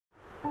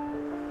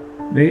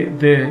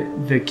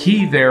The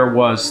key there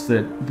was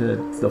that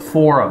the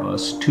four of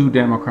us, 2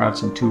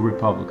 Democrats and 2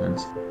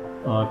 Republicans,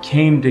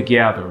 came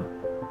together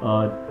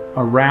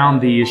around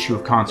the issue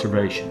of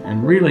conservation,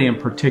 and really in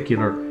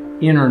particular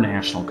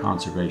international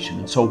conservation.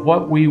 And so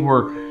what we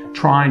were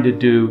trying to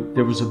do,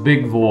 there was a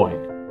big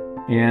void,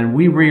 and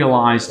we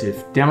realized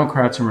if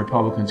Democrats and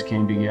Republicans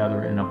came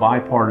together in a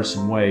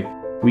bipartisan way,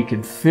 we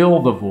could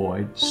fill the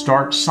void,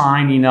 start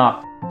signing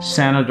up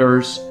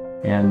senators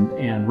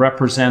and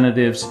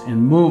representatives, and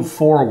move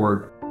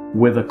forward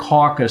with a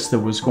caucus that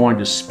was going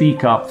to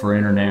speak up for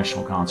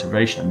international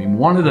conservation. I mean,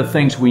 one of the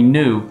things we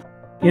knew,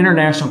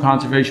 international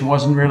conservation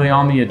wasn't really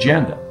on the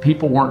agenda.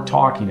 People weren't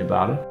talking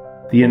about it.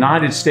 The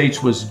United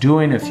States was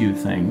doing a few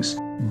things,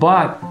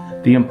 but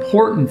the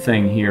important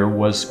thing here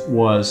was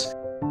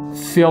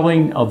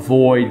filling a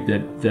void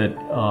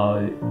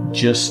that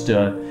just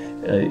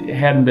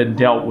hadn't been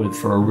dealt with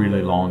for a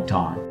really long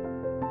time.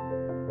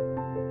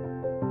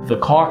 The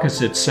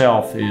caucus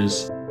itself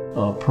is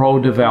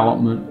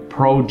pro-development,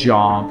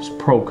 pro-jobs,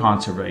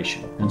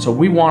 pro-conservation. And so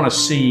we want to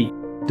see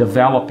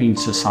developing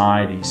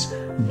societies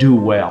do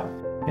well.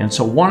 And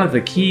so one of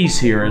the keys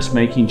here is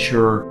making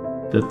sure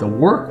that the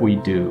work we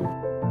do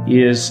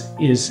is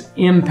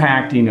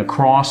impacting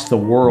across the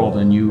world,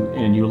 and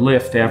you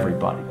lift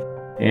everybody.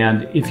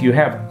 And if you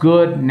have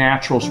good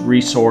natural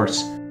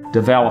resource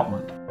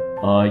development,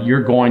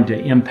 you're going to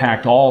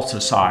impact all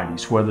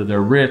societies, whether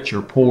they're rich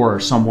or poor or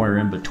somewhere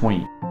in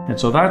between. And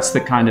so that's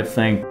the kind of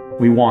thing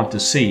we want to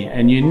see.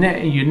 And you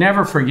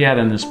never forget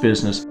in this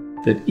business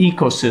that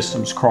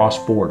ecosystems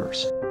cross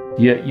borders.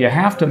 You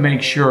have to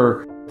make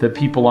sure that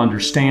people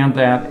understand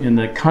that, and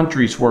that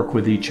countries work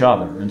with each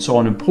other. And so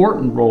an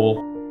important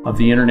role of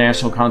the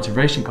International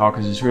Conservation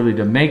Caucus is really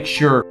to make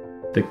sure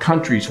that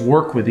countries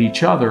work with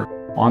each other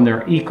on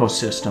their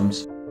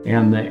ecosystems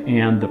and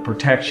the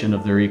protection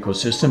of their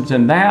ecosystems.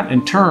 And that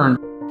in turn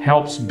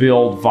helps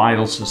build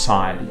vital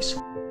societies.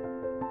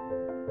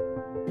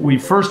 We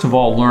first of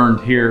all learned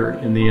here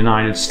in the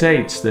United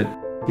States that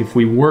if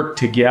we work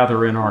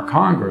together in our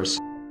Congress,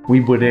 we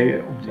would,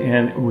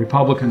 and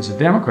Republicans and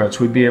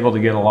Democrats, we'd be able to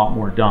get a lot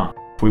more done.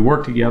 If we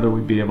work together,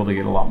 we'd be able to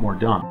get a lot more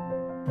done.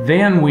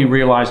 Then we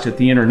realized at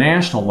the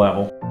international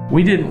level,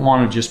 we didn't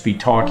want to just be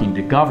talking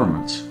to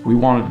governments. We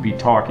wanted to be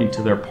talking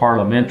to their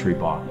parliamentary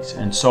bodies.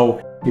 And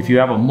so if you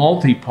have a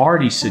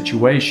multi-party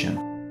situation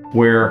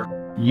where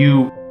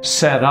you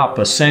set up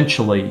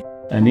essentially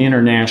an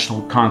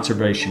international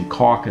conservation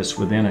caucus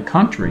within a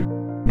country,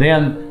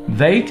 then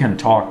they can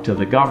talk to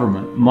the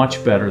government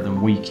much better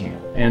than we can.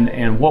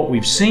 And what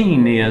we've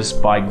seen is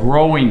by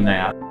growing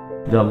that,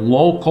 the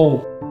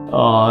local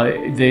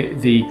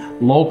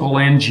local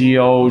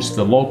NGOs,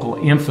 the local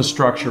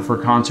infrastructure for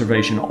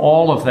conservation,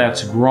 all of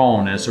that's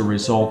grown as a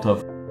result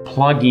of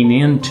plugging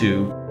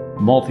into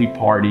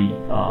multi-party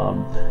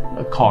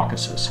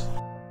caucuses.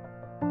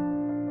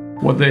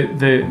 Well,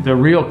 the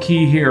real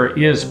key here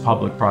is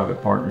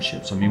public-private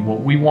partnerships. I mean, what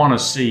we want to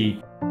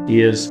see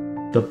is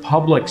the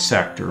public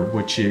sector,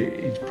 which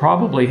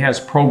probably has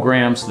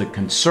programs that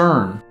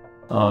concern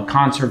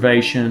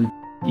conservation,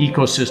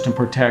 ecosystem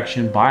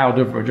protection,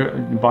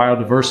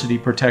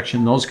 biodiversity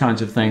protection, those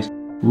kinds of things,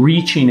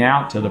 reaching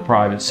out to the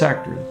private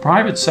sector. The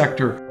private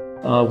sector,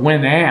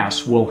 when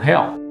asked, will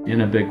help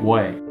in a big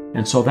way.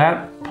 And so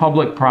that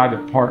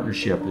public-private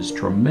partnership is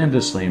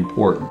tremendously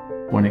important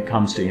when it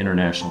comes to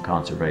international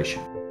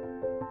conservation.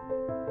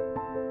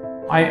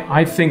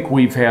 I think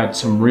we've had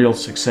some real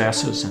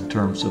successes in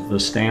terms of the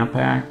Stamp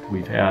Act.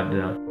 We've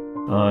had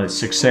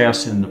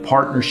success in the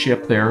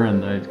partnership there in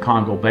the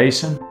Congo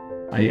Basin.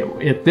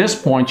 At this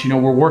point,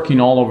 we're working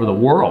all over the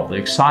world. The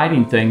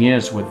exciting thing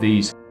is with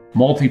these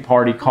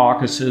multi-party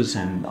caucuses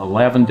in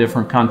 11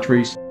 different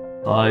countries,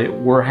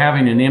 we're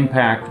having an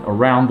impact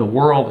around the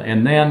world,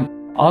 and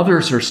then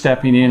others are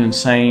stepping in and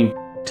saying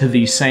to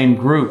these same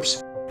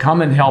groups,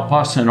 come and help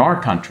us in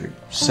our country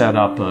set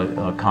up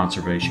a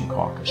conservation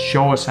caucus.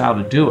 Show us how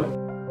to do it.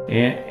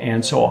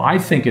 And so I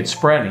think it's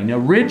spreading.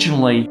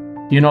 Originally,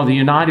 the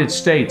United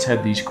States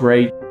had these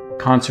great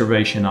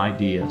conservation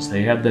ideas.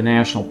 They had the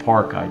national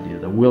park idea,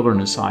 the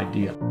wilderness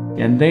idea.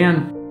 And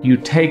then you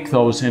take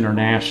those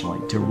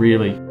internationally to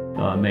really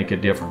make a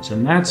difference.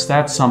 And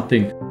that's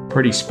something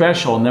pretty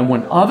special. And then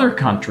when other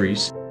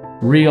countries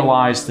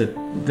realize that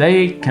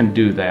they can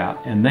do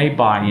that and they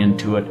buy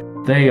into it,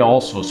 they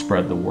also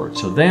spread the word.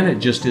 So then it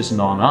just isn't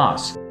on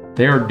us.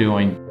 They're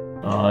doing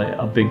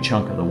a big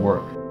chunk of the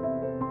work.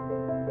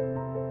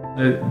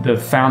 The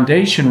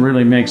foundation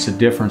really makes a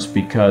difference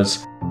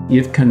because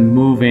it can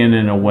move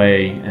in a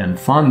way and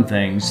fund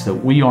things that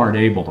we aren't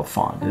able to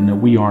fund and that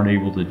we aren't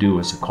able to do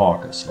as a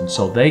caucus. And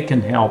so they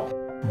can help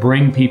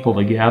bring people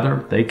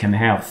together. They can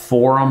have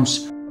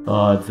forums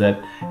that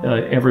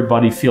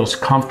everybody feels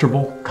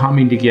comfortable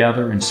coming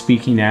together and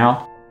speaking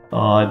out.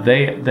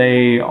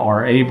 They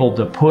are able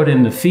to put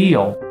in the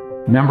field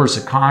members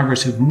of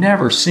Congress who've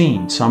never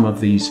seen some of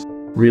these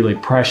really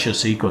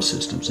precious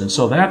ecosystems. And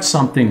so that's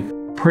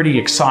something pretty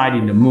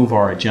exciting to move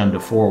our agenda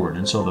forward.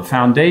 And so the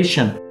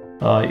foundation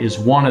is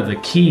one of the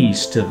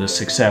keys to the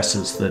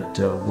successes that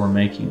we're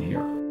making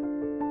here.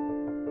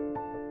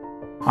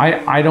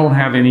 I don't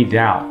have any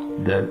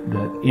doubt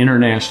that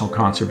international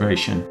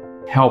conservation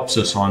helps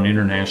us on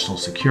international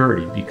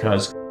security,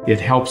 because it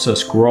helps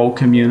us grow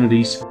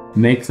communities,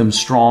 make them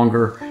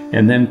stronger,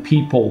 and then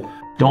people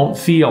don't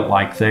feel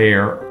like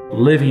they're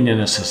living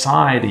in a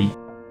society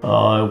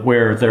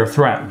where they're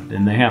threatened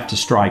and they have to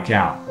strike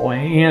out.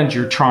 And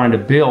you're trying to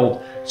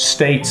build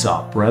states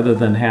up rather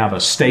than have a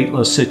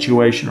stateless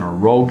situation or a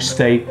rogue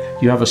state.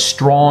 You have a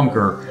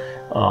stronger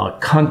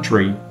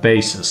country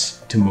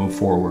basis to move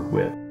forward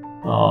with.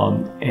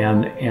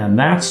 And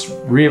that's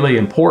really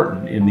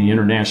important in the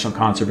international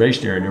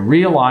conservation area, to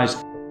realize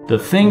the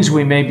things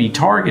we may be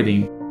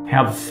targeting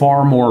have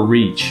far more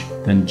reach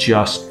than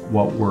just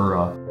what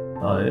we're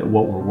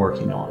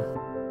working on.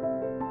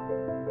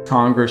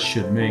 Congress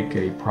should make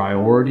a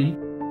priority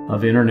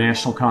of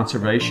international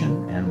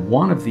conservation, and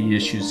one of the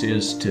issues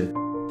is to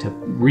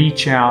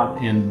reach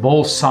out, and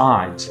both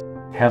sides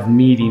have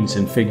meetings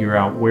and figure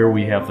out where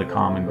we have the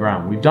common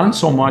ground. We've done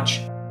so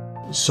much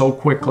so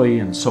quickly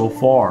and so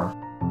far.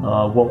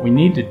 What we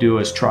need to do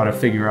is try to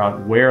figure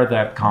out where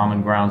that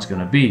common ground is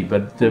going to be.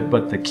 But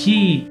the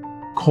key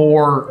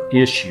core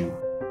issue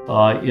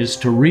is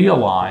to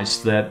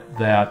realize that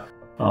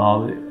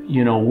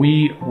you know,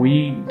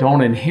 we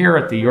don't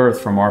inherit the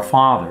earth from our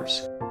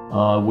fathers.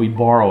 We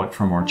borrow it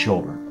from our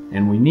children,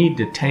 and we need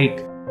to take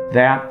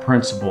that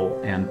principle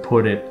and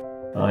put it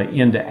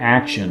into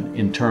action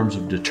in terms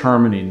of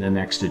determining the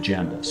next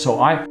agenda. So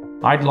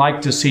I'd like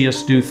to see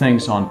us do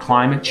things on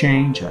climate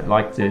change. I'd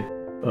like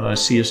to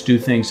see us do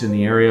things in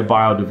the area of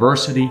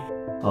biodiversity.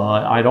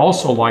 I'd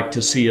also like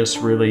to see us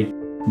really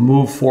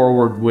move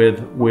forward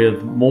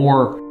with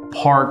more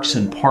parks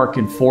and park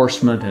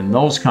enforcement and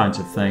those kinds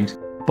of things.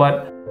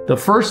 But the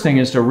first thing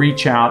is to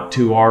reach out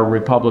to our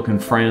Republican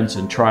friends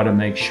and try to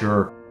make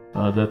sure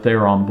that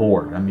they're on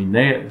board. I mean,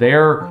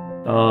 they're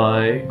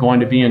going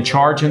to be in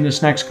charge in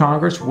this next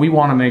Congress. We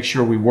want to make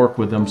sure we work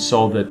with them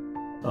so that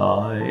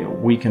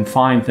we can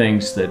find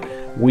things that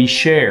we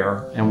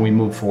share and we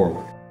move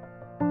forward.